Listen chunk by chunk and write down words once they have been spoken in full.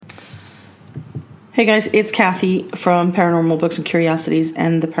Hey guys, it's Kathy from Paranormal Books and Curiosities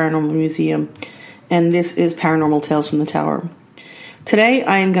and the Paranormal Museum, and this is Paranormal Tales from the Tower. Today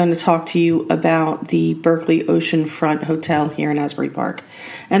I am going to talk to you about the Berkeley Oceanfront Hotel here in Asbury Park.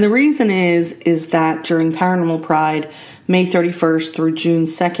 And the reason is that during Paranormal Pride, May 31st through June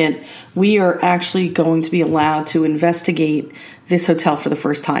 2nd, we are actually going to be allowed to investigate this hotel for the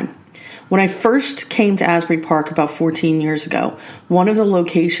first time. When I first came to Asbury Park about 14 years ago, one of the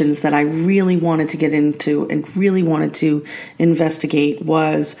locations that I really wanted to get into and really wanted to investigate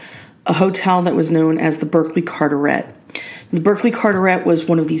was a hotel that was known as the Berkeley Carteret. The Berkeley Carteret was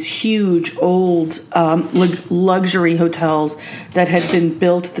one of these huge old luxury hotels that had been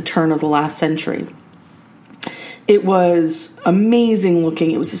built at the turn of the last century. It was amazing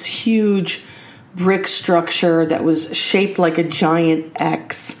looking. It was this huge brick structure that was shaped like a giant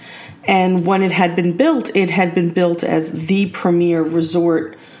X. And when it had been built as the premier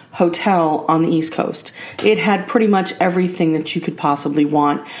resort hotel on the East Coast. It had pretty much everything that you could possibly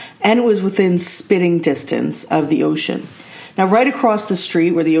want, and it was within spitting distance of the ocean. Now, right across the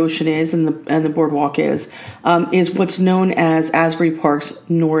street where the ocean is and the boardwalk is what's known as Asbury Park's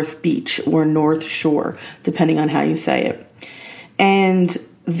North Beach or North Shore, depending on how you say it. And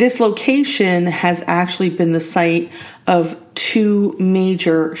this location has actually been the site of two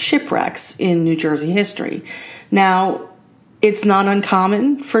major shipwrecks in New Jersey history. Now, it's not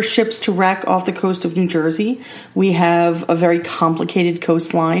uncommon for ships to wreck off the coast of New Jersey. We have a very complicated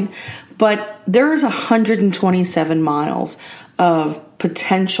coastline, but there's 127 miles of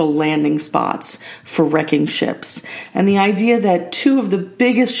potential landing spots for wrecking ships. And the idea that two of the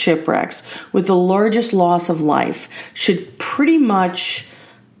biggest shipwrecks with the largest loss of life should pretty much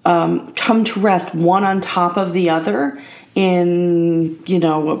come to rest one on top of the other in,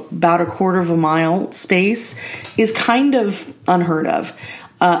 about a quarter of a mile space is kind of unheard of,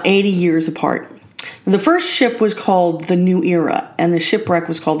 80 years apart. The first ship was called the New Era, and the shipwreck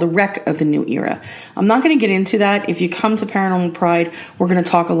was called the Wreck of the New Era. I'm not going to get into that. If you come to Paranormal Pride, we're going to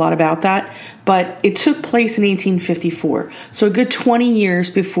talk a lot about that. But it took place in 1854, so a good 20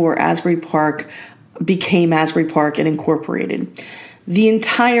 years before Asbury Park became Asbury Park and incorporated. The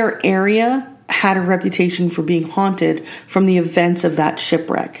entire area had a reputation for being haunted from the events of that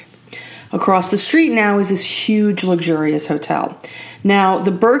shipwreck. Across the street now is this huge, luxurious hotel. Now,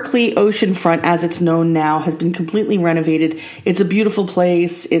 the Berkeley Oceanfront, as it's known now, has been completely renovated. It's a beautiful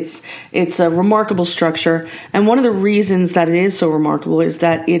place. It's a remarkable structure. And one of the reasons that it is so remarkable is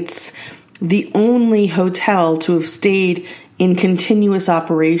that it's the only hotel to have stayed in continuous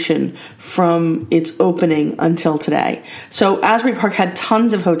operation from its opening until today. So Asbury Park had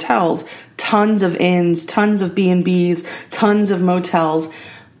tons of hotels, tons of inns, tons of B&Bs, tons of motels,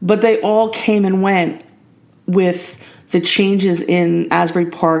 but they all came and went with the changes in Asbury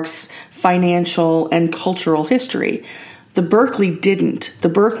Park's financial and cultural history. The Berkeley didn't. The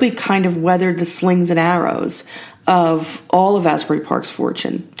Berkeley kind of weathered the slings and arrows of all of Asbury Park's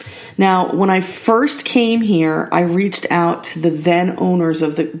fortune. Now, when I first came here, I reached out to the then owners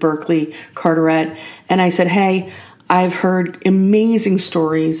of the Berkeley Carteret, and I said, hey, I've heard amazing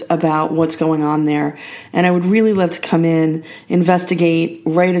stories about what's going on there, and I would really love to come in, investigate,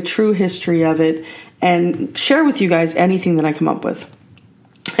 write a true history of it, and share with you guys anything that I come up with.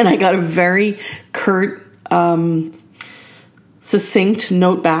 And I got a very curt, succinct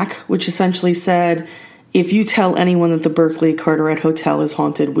note back, which essentially said, if you tell anyone that the Berkeley Carteret Hotel is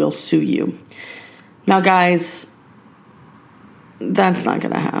haunted, we'll sue you. Now, guys, that's not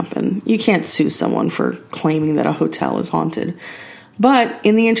going to happen. You can't sue someone for claiming that a hotel is haunted. But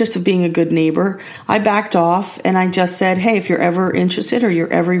in the interest of being a good neighbor, I backed off and I just said, hey, if you're ever interested or you're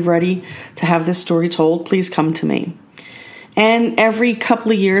ever ready to have this story told, please come to me. And every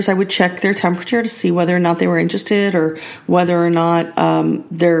couple of years, I would check their temperature to see whether or not they were interested or whether or not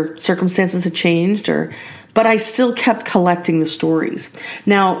their circumstances had changed. But I still kept collecting the stories.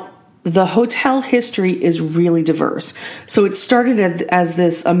 Now, the hotel history is really diverse. So it started as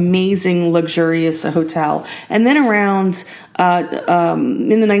this amazing, luxurious hotel. And then around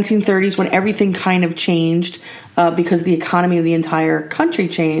in the 1930s, when everything kind of changed because the economy of the entire country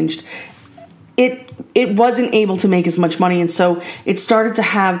changed, it wasn't able to make as much money, and so it started to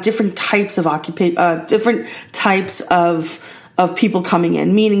have different types of different types of people coming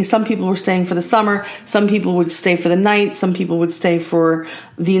in. Meaning, some people were staying for the summer, some people would stay for the night, some people would stay for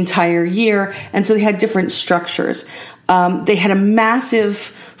the entire year, and so they had different structures. They had a massive,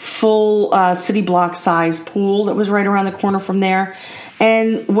 full city block size pool that was right around the corner from there.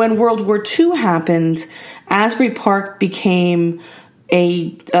 And when World War II happened, Asbury Park became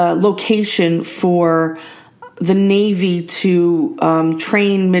a location for the Navy to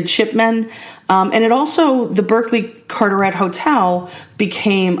train midshipmen. And it also, the Berkeley Carteret Hotel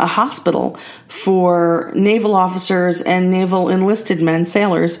became a hospital for naval officers and naval enlisted men,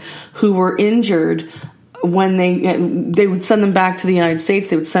 sailors, who were injured when they would send them back to the United States.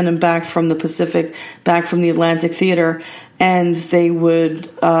 They would send them back from the Pacific, back from the Atlantic Theater, and they would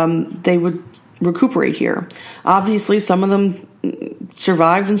recuperate here. Obviously, some of them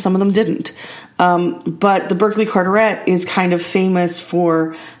survived and some of them didn't. But the Berkeley Carteret is kind of famous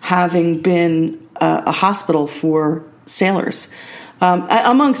for having been a hospital for sailors,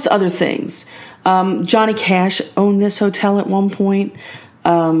 amongst other things. Johnny Cash owned this hotel at one point.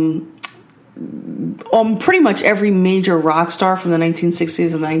 Pretty much every major rock star from the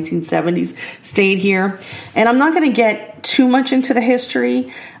 1960s and the 1970s stayed here. And I'm not going to get too much into the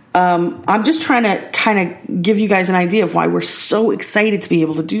history. I'm just trying to kind of give you guys an idea of why we're so excited to be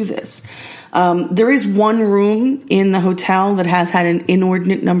able to do this. There is one room in the hotel that has had an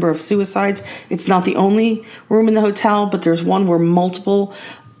inordinate number of suicides. It's not the only room in the hotel, but there's one where multiple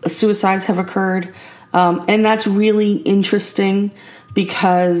suicides have occurred. And that's really interesting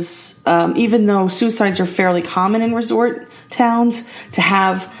because even though suicides are fairly common in resort towns, to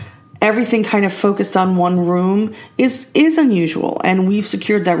have everything kind of focused on one room is unusual. And we've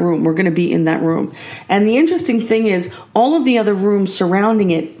secured that room. We're going to be in that room. And the interesting thing is all of the other rooms surrounding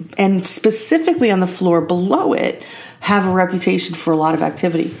it, and specifically on the floor below it, have a reputation for a lot of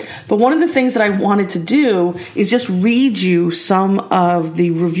activity. But one of the things that I wanted to do is just read you some of the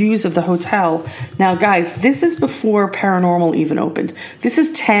reviews of the hotel. Now, guys, this is before Paranormal even opened. This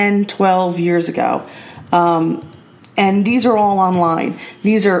is 10, 12 years ago. And these are all online.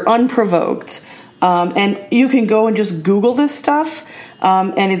 These are unprovoked. And you can go and just Google this stuff.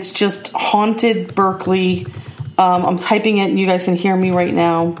 And it's just Haunted Berkeley. I'm typing it and you guys can hear me right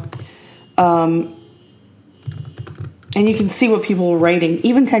now. And you can see what people were writing,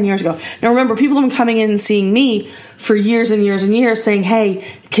 even 10 years ago. Now, remember, people have been coming in and seeing me for years and years and years saying, hey,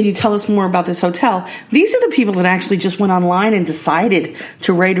 can you tell us more about this hotel? These are the people that actually just went online and decided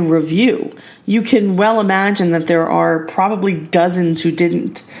to write a review. You can well imagine that there are probably dozens who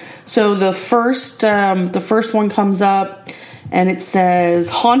didn't. So the first one comes up, and it says,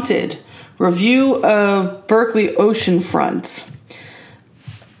 Haunted, review of Berkeley Oceanfront.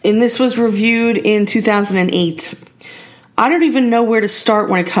 And this was reviewed in 2008. I don't even know where to start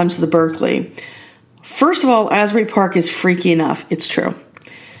when it comes to the Berkeley. First of all, Asbury Park is freaky enough. It's true.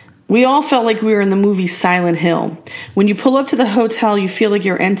 We all felt like we were in the movie Silent Hill. When you pull up to the hotel, you feel like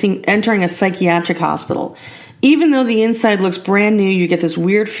you're entering a psychiatric hospital. Even though the inside looks brand new, you get this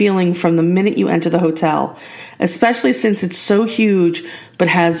weird feeling from the minute you enter the hotel, especially since it's so huge but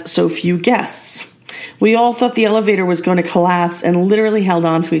has so few guests. We all thought the elevator was going to collapse and literally held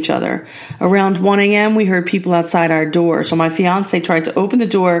on to each other. Around 1 a.m., we heard people outside our door, so my fiance tried to open the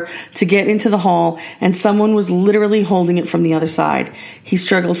door to get into the hall, and someone was literally holding it from the other side. He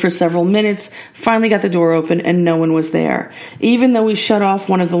struggled for several minutes, finally got the door open, and no one was there. Even though we shut off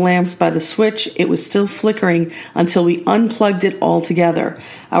one of the lamps by the switch, it was still flickering until we unplugged it altogether.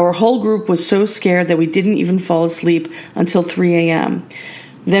 Our whole group was so scared that we didn't even fall asleep until 3 a.m.,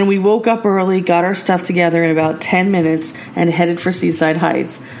 Then we woke up early, got our stuff together in about 10 minutes, and headed for Seaside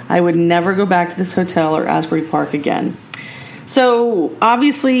Heights. I would never go back to this hotel or Asbury Park again. So,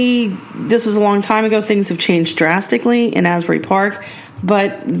 obviously, this was a long time ago. Things have changed drastically in Asbury Park.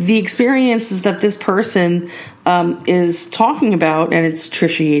 But the experiences that this person is talking about, and it's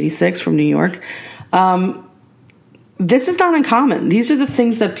Trishy86 from New York, this is not uncommon. These are the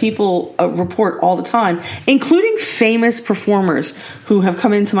things that people report all the time, including famous performers who have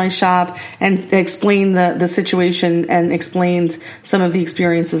come into my shop and explained the situation and explained some of the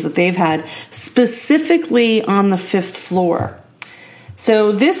experiences that they've had, specifically on the 5th floor.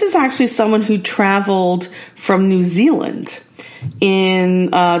 So this is actually someone who traveled from New Zealand in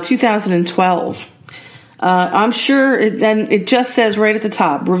 2012. I'm sure, and it just says right at the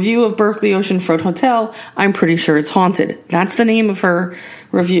top, review of Berkeley Oceanfront Hotel. I'm pretty sure it's haunted. That's the name of her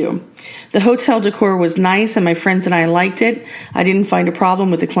review. The hotel decor was nice, and my friends and I liked it. I didn't find a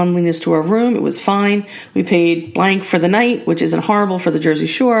problem with the cleanliness to our room. It was fine. We paid blank for the night, which isn't horrible for the Jersey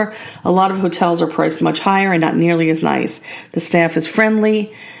Shore. A lot of hotels are priced much higher and not nearly as nice. The staff is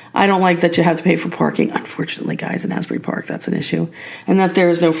friendly. I don't like that you have to pay for parking, unfortunately, guys, in Asbury Park. That's an issue. And that there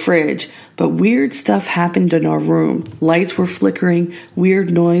is no fridge. But weird stuff happened in our room. Lights were flickering,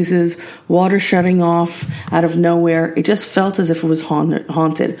 weird noises, water shutting off out of nowhere. It just felt as if it was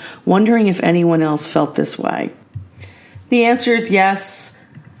haunted. Wondering if anyone else felt this way. The answer is yes.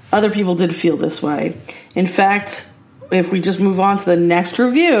 Other people did feel this way. In fact, if we just move on to the next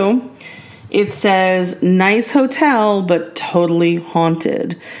review, It says, nice hotel, but totally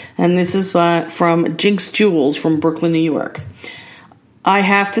haunted. And this is from Jinx Jewels from Brooklyn, New York. I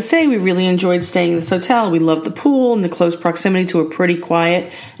have to say, we really enjoyed staying in this hotel. We loved the pool and the close proximity to a pretty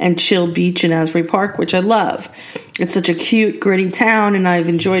quiet and chill beach in Asbury Park, which I love. It's such a cute, gritty town, and I've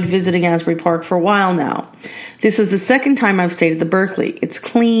enjoyed visiting Asbury Park for a while now. This is the second time I've stayed at the Berkeley. It's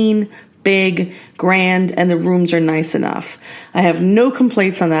clean, big, grand, and the rooms are nice enough. I have no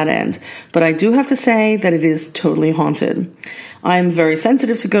complaints on that end, but I do have to say that it is totally haunted. I'm very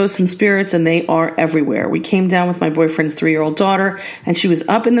sensitive to ghosts and spirits, and they are everywhere. We came down with my boyfriend's 3-year-old daughter, and she was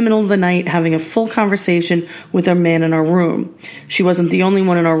up in the middle of the night having a full conversation with a man in our room. She wasn't the only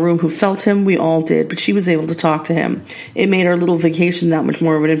one in our room who felt him. We all did, but she was able to talk to him. It made our little vacation that much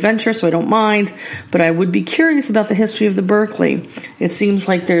more of an adventure, so I don't mind, but I would be curious about the history of the Berkeley. It seems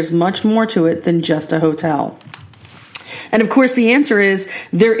like there's much more to it than just a hotel. And of course, the answer is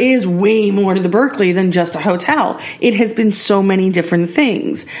there is way more to the Berkeley than just a hotel. It has been so many different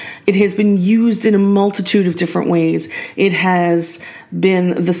things. It has been used in a multitude of different ways. It has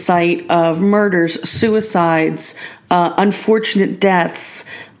been the site of murders, suicides, unfortunate deaths,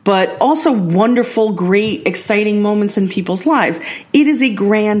 but also wonderful, great, exciting moments in people's lives. It is a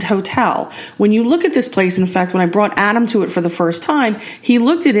grand hotel. When you look at this place, in fact, when I brought Adam to it for the first time, he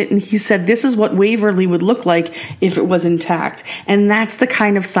looked at it and he said, this is what Waverly would look like if it was intact. And that's the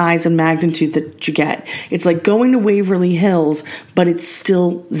kind of size and magnitude that you get. It's like going to Waverly Hills, but it's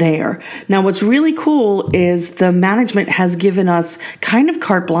still there. Now, what's really cool is the management has given us kind of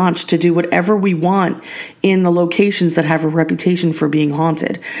carte blanche to do whatever we want in the locations that have a reputation for being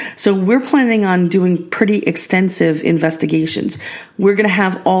haunted. So we're planning on doing pretty extensive investigations. We're going to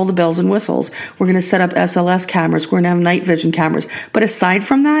have all the bells and whistles. We're going to set up SLS cameras. We're going to have night vision cameras. But aside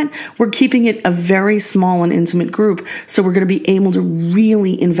from that, we're keeping it a very small and intimate group. So we're going to be able to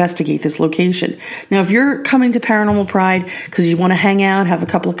really investigate this location. Now, if you're coming to Paranormal Pride because you want to hang out, have a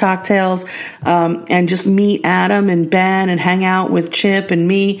couple of cocktails, and just meet Adam and Ben and hang out with Chip and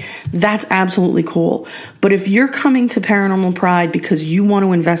me, that's absolutely cool. But if you're coming to Paranormal Pride because you want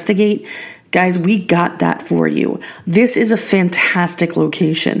to investigate, guys, we got that for you. This is a fantastic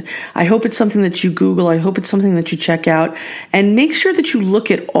location. I hope it's something that you Google. I hope it's something that you check out. And make sure that you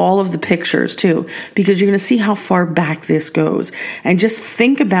look at all of the pictures too, because you're going to see how far back this goes. And just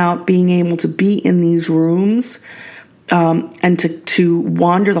think about being able to be in these rooms and to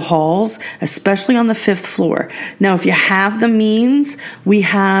wander the halls, especially on the 5th floor. Now, if you have the means, we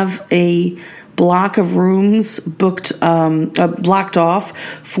have a block of rooms blocked off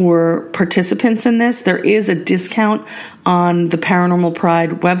for participants in this. There is a discount on the Paranormal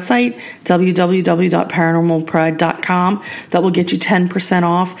Pride website, www.paranormalpride.com, that will get you 10%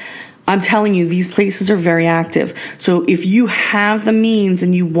 off. I'm telling you, these places are very active. So if you have the means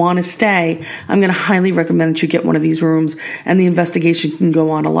and you want to stay, I'm going to highly recommend that you get one of these rooms, and the investigation can go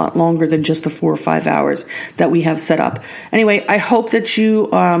on a lot longer than just the 4 or 5 hours that we have set up. Anyway, I hope that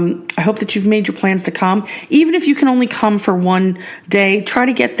you've made your plans to come. Even if you can only come for one day, try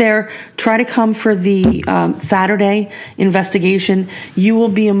to get there. Try to come for the Saturday investigation. You will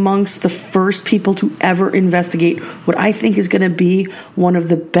be amongst the first people to ever investigate what I think is going to be one of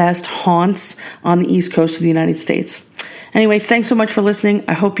the best haunts on the East Coast of the United States. Anyway, thanks so much for listening.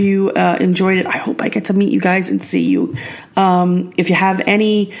 I hope you enjoyed it. I hope I get to meet you guys and see you. If you have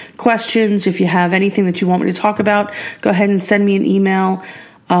any questions, if you have anything that you want me to talk about, go ahead and send me an email,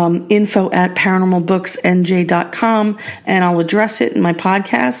 info@paranormalbooksnj.com, and I'll address it in my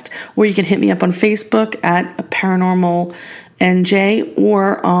podcast, or you can hit me up on Facebook at Paranormal NJ,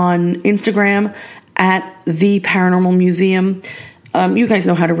 or on Instagram at The Paranormal Museum. You guys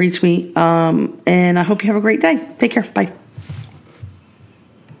know how to reach me, and I hope you have a great day. Take care. Bye.